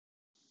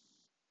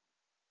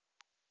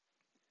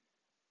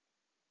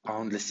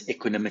boundless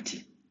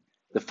equanimity,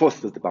 the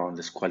fourth of the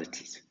boundless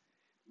qualities.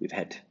 We've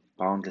had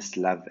boundless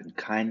love and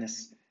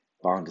kindness,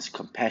 boundless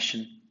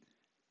compassion,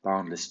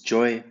 boundless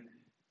joy,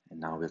 and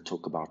now we'll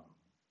talk about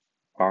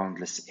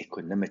boundless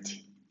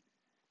equanimity.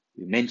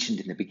 We mentioned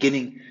in the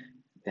beginning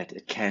that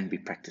it can be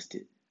practiced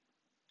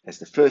as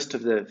the first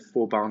of the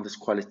four boundless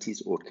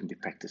qualities, or it can be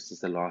practiced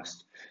as the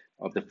last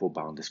of the four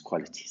boundless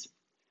qualities.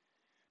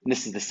 And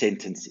this is the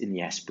sentence in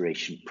the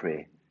aspiration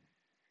prayer.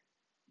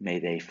 May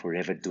they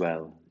forever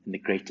dwell in the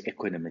great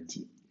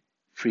equanimity,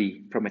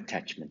 free from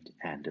attachment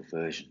and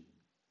aversion.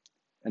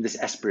 And this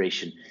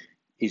aspiration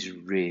is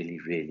really,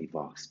 really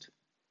vast.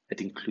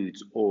 It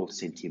includes all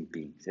sentient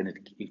beings, and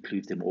it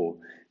includes them all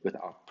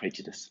without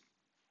prejudice.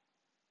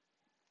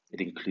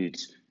 It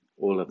includes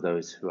all of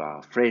those who are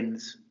our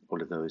friends,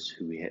 all of those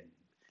who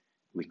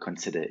we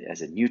consider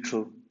as a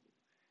neutral,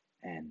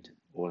 and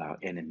all our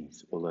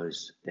enemies, all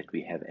those that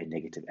we have a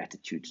negative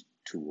attitude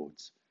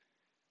towards.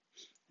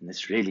 And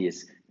this really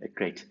is a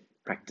great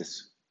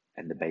practice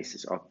and the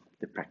basis of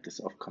the practice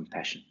of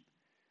compassion.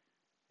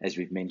 As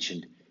we've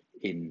mentioned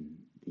in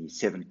the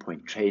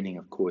 7-point training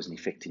of cause and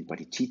effect in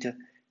bodhicitta,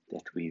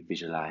 that we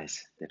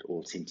visualize that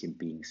all sentient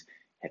beings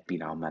have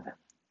been our mother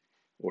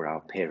or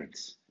our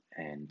parents,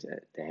 and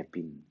they have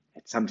been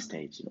at some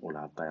stage in all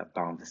our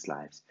boundless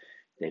lives,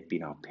 they've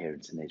been our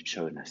parents and they've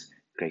shown us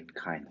great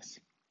kindness.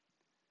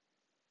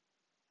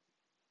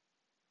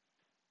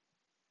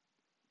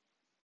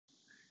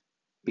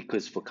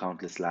 Because for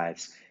countless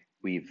lives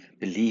we've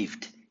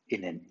believed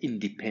in an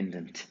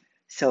independent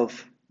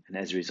self, and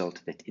as a result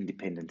of that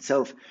independent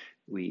self,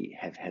 we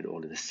have had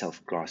all of the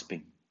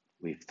self-grasping.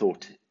 We've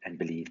thought and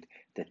believed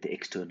that the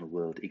external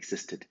world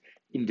existed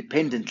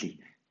independently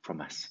from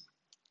us.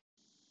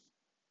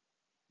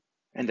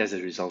 And as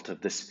a result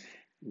of this,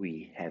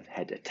 we have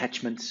had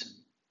attachments,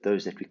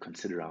 those that we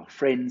consider our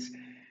friends.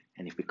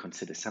 And if we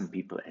consider some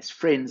people as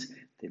friends,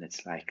 then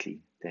it's likely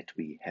that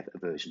we have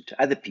aversion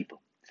to other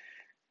people.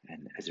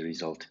 And as a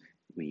result,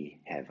 we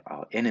have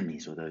our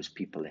enemies, or those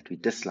people that we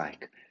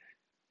dislike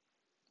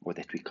or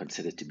that we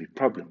consider to be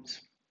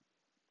problems.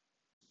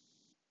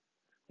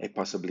 A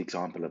possible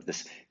example of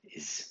this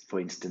is, for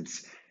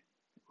instance,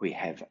 we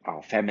have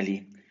our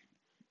family,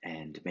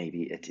 and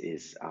maybe it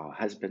is our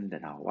husband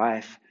and our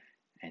wife,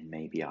 and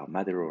maybe our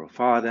mother or a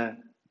father,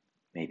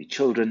 maybe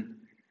children,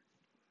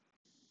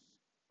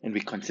 and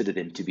we consider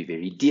them to be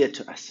very dear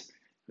to us.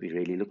 We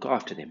really look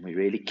after them, we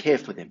really care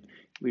for them,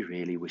 we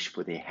really wish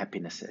for their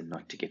happiness and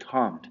not to get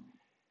harmed.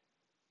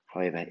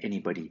 However,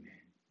 anybody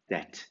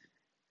that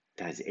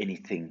does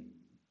anything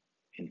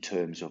in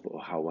terms of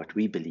what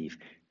we believe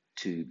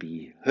to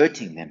be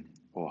hurting them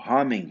or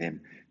harming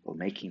them or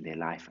making their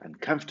life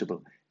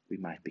uncomfortable, we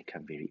might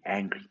become very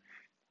angry,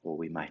 or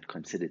we might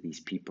consider these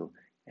people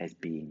as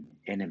being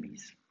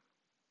enemies.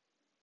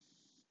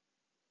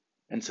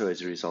 And so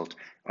as a result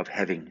of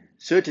having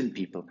certain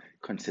people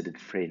considered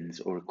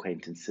friends or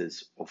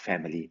acquaintances or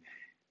family,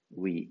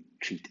 we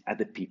treat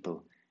other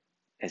people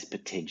as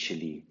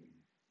potentially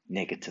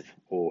negative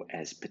or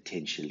as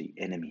potentially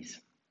enemies.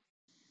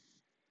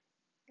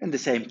 And the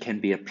same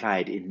can be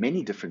applied in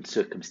many different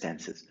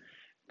circumstances.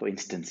 For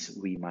instance,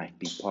 we might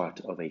be part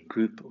of a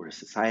group or a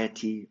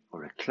society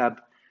or a club,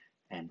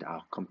 and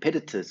our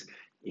competitors,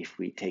 if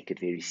we take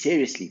it very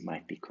seriously,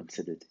 might be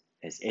considered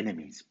as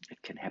enemies.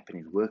 It can happen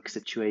in work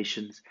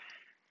situations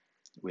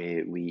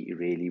where we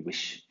really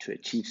wish to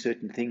achieve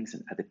certain things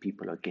and other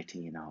people are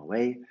getting in our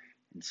way,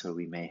 and so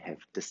we may have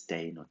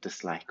disdain or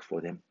dislike for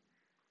them.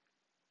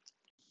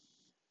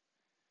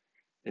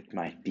 It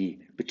might be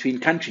between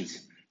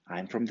countries.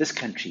 I'm from this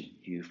country,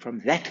 you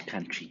from that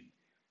country.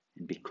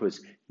 And because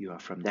you are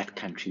from that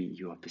country,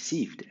 you are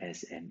perceived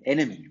as an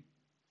enemy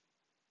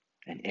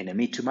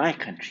to my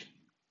country.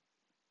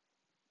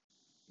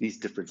 These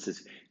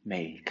differences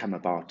may come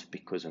about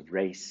because of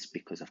race,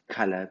 because of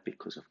color,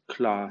 because of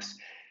class,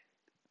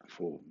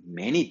 for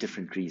many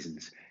different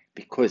reasons.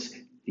 Because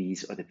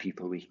these are the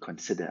people we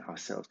consider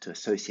ourselves to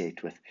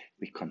associate with,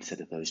 we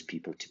consider those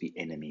people to be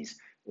enemies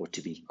or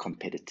to be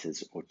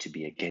competitors or to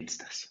be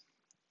against us.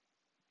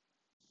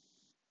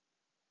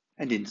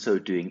 And in so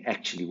doing,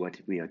 actually what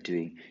we are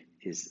doing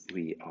is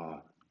we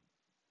are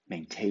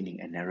maintaining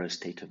a narrow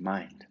state of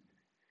mind.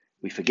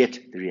 We forget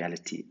the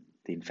reality,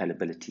 the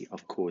infallibility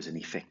of cause and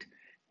effect.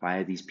 Why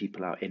are these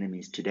people our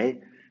enemies today?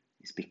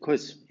 It's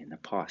because in the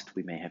past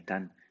we may have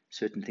done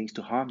certain things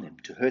to harm them,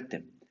 to hurt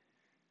them.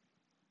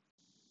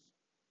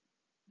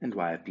 And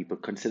why are people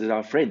considered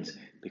our friends?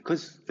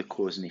 Because the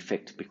cause and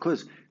effect,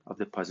 because of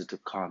the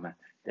positive karma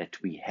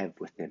that we have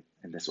with them.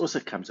 And this also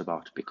comes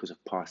about because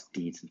of past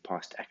deeds and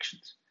past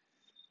actions.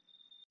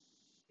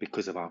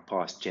 Because of our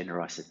past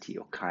generosity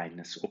or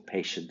kindness or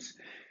patience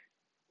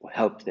or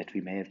help that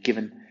we may have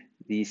given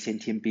these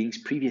sentient beings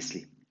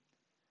previously.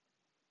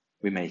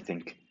 We may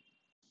think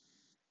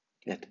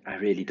that I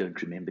really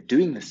don't remember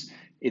doing this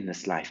in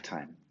this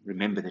lifetime.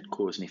 Remember that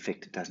cause and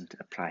effect doesn't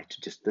apply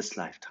to just this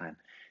lifetime.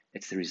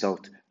 It's the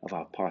result of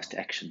our past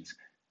actions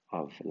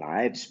of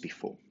lives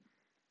before.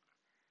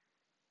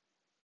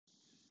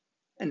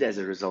 And as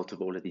a result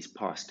of all of these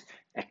past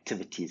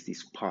activities,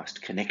 these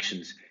past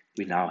connections,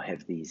 we now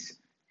have these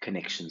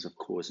connections of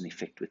cause and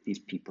effect with these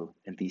people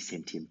and these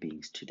sentient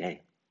beings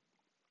today.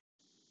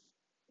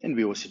 And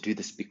we also do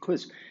this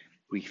because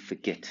we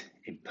forget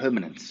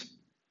impermanence,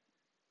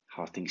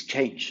 how things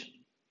change.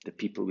 The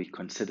people we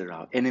consider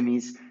our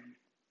enemies,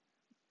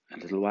 a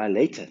little while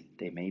later,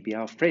 they may be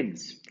our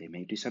friends. They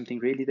may do something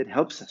really that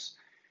helps us.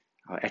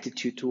 Our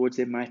attitude towards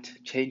them might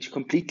change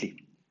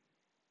completely.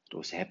 It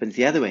also happens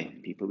the other way.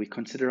 People we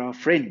consider our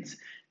friends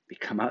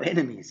become our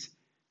enemies.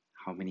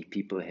 How many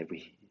people have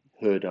we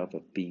heard of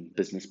being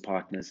business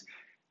partners,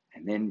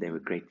 and then they were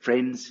great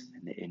friends,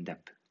 and they end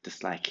up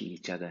disliking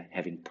each other,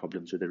 having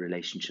problems with the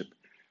relationship?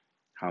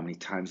 How many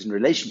times in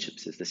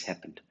relationships has this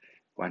happened,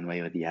 one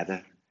way or the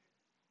other?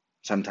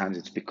 Sometimes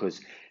it's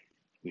because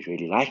we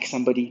really like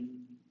somebody,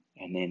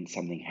 and then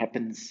something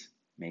happens.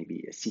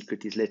 Maybe a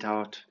secret is let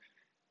out,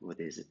 or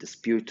there's a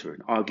dispute or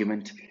an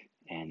argument,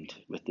 and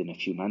within a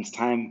few months'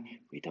 time,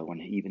 we don't want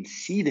to even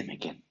see them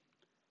again.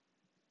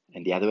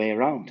 And the other way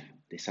around.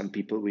 There's some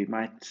people we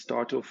might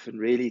start off and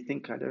really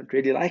think, I don't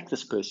really like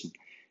this person.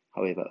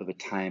 However, over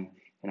time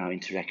in our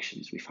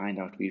interactions, we find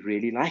out we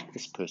really like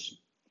this person.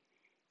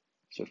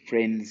 So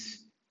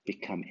friends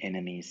become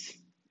enemies,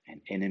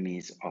 and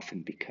enemies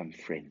often become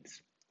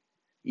friends.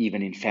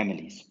 Even in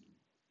families,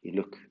 you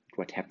look at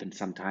what happens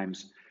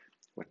sometimes,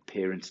 what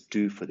parents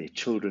do for their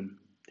children.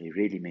 They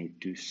really may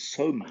do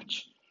so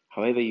much.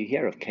 However, you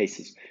hear of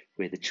cases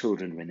where the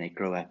children, when they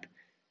grow up,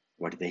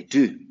 what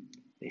do?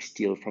 They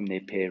steal from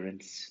their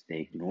parents,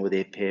 they ignore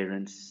their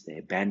parents, they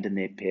abandon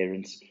their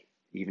parents,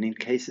 even in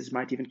cases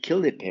might even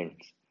kill their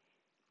parents.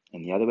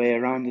 And the other way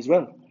around as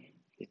well.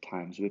 There are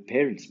times where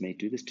parents may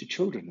do this to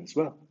children as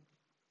well.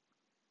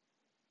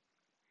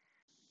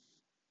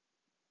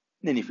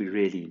 And then if we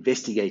really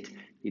investigate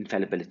the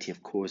infallibility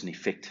of cause and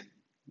effect,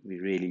 we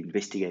really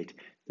investigate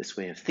this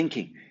way of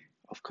thinking,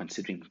 of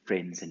considering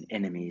friends and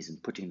enemies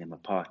and putting them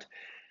apart,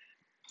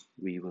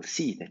 we will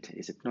see that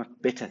is it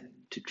not better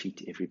to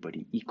treat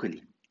everybody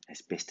equally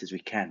as best as we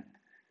can?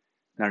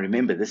 Now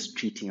remember, this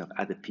treating of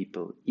other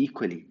people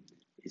equally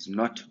is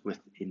not with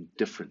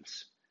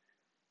indifference.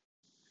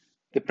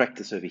 The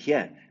practice over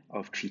here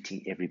of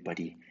treating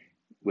everybody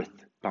with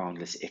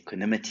boundless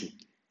equanimity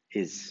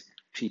is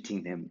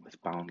treating them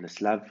with boundless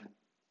love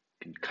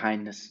and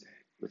kindness,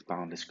 with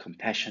boundless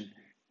compassion,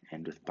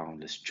 and with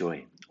boundless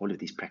joy. All of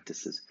these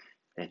practices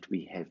that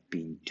we have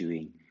been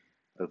doing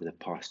over the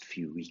past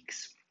few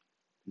weeks.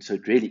 And so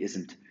it really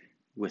isn't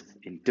with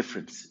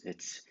indifference,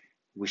 it's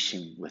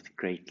wishing with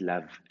great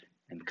love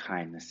and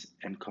kindness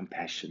and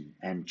compassion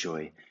and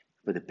joy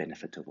for the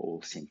benefit of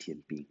all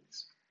sentient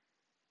beings.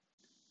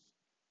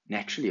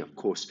 Naturally, of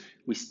course,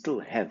 we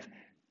still have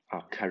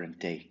our current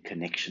day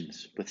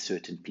connections with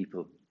certain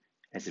people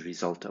as a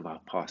result of our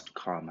past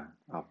karma,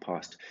 our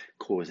past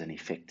cause and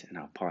effect, and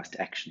our past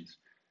actions.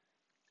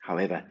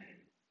 However,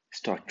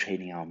 start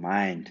training our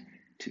mind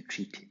to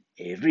treat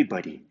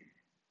everybody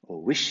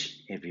or wish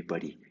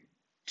everybody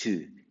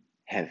to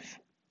have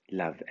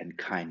love and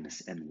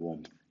kindness and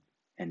warmth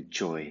and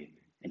joy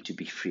and to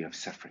be free of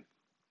suffering.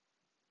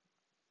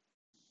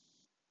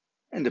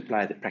 And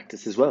apply the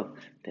practice as well,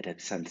 that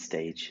at some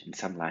stage, in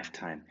some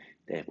lifetime,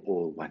 they have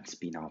all once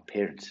been our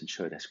parents and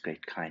showed us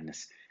great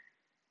kindness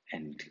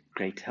and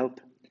great help.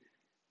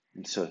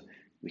 And so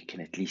we can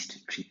at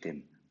least treat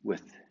them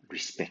with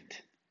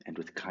respect and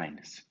with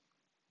kindness.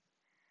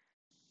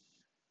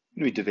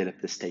 And we develop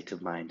the state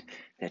of mind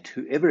that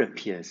whoever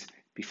appears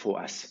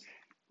before us,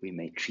 we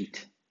may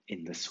treat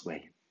in this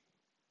way.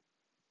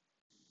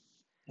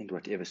 And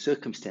whatever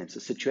circumstance or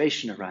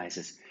situation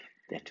arises,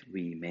 that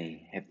we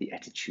may have the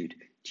attitude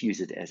to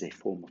use it as a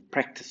form of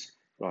practice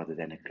rather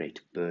than a great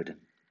burden,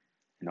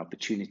 an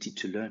opportunity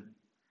to learn,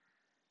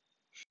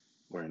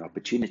 or an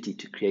opportunity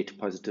to create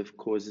positive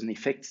causes and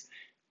effects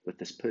with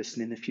this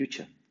person in the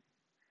future.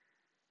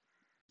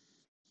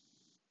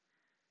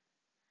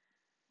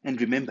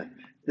 And remember,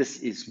 this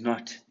is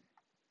not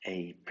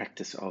a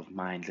practice of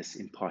mindless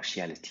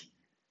impartiality.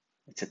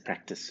 It's a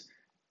practice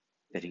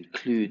that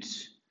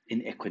includes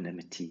in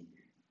equanimity,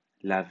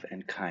 love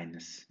and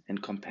kindness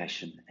and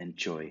compassion and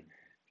joy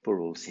for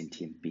all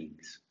sentient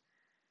beings.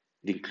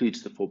 It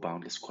includes the four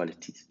boundless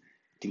qualities.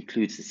 It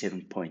includes the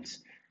 7 points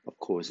of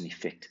cause and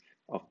effect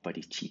of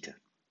bodhicitta.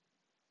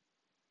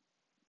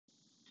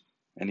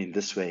 And in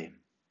this way,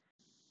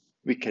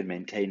 we can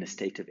maintain a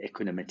state of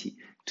equanimity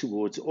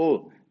towards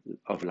all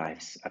of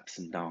life's ups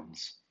and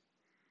downs,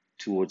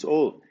 towards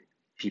all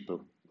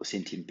people or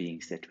sentient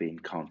beings that we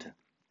encounter.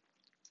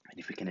 And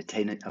if we can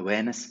attain an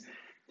awareness,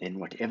 then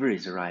whatever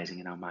is arising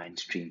in our mind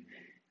stream,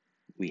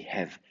 we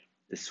have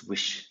this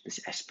wish, this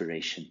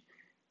aspiration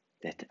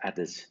that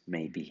others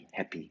may be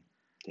happy,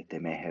 that they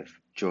may have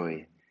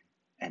joy,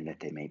 and that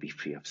they may be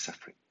free of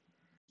suffering.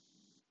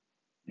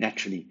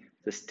 Naturally,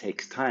 this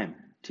takes time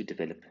to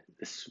develop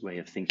this way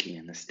of thinking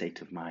and this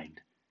state of mind.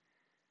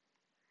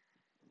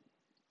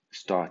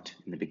 Start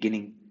in the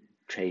beginning,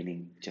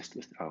 training just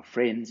with our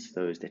friends,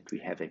 those that we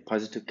have a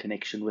positive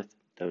connection with,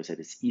 those that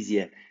it's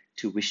easier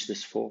to wish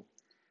this for.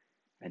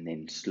 and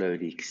then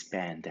slowly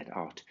expand that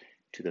out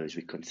to those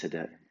we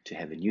consider to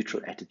have a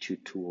neutral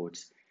attitude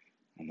towards,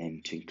 and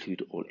then to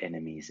include all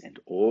enemies and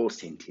all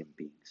sentient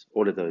beings,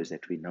 all of those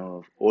that we know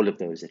of, all of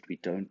those that we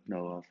don't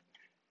know of,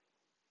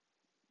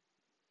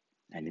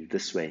 and in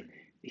this way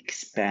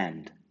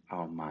expand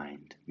our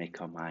mind,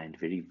 make our mind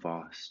very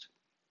vast.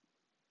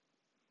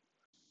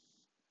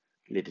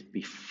 Let it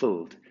be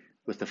filled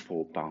with the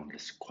four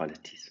boundless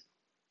qualities.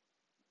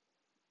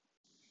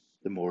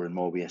 The more and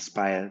more we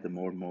aspire, the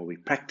more and more we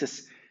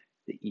practice,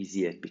 the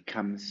easier it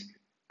becomes,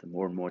 the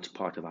more and more it's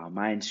part of our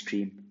mind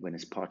stream. When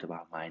it's part of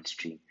our mind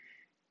stream,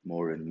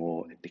 more and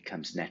more it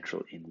becomes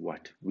natural in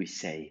what we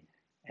say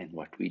and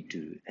what we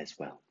do as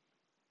well.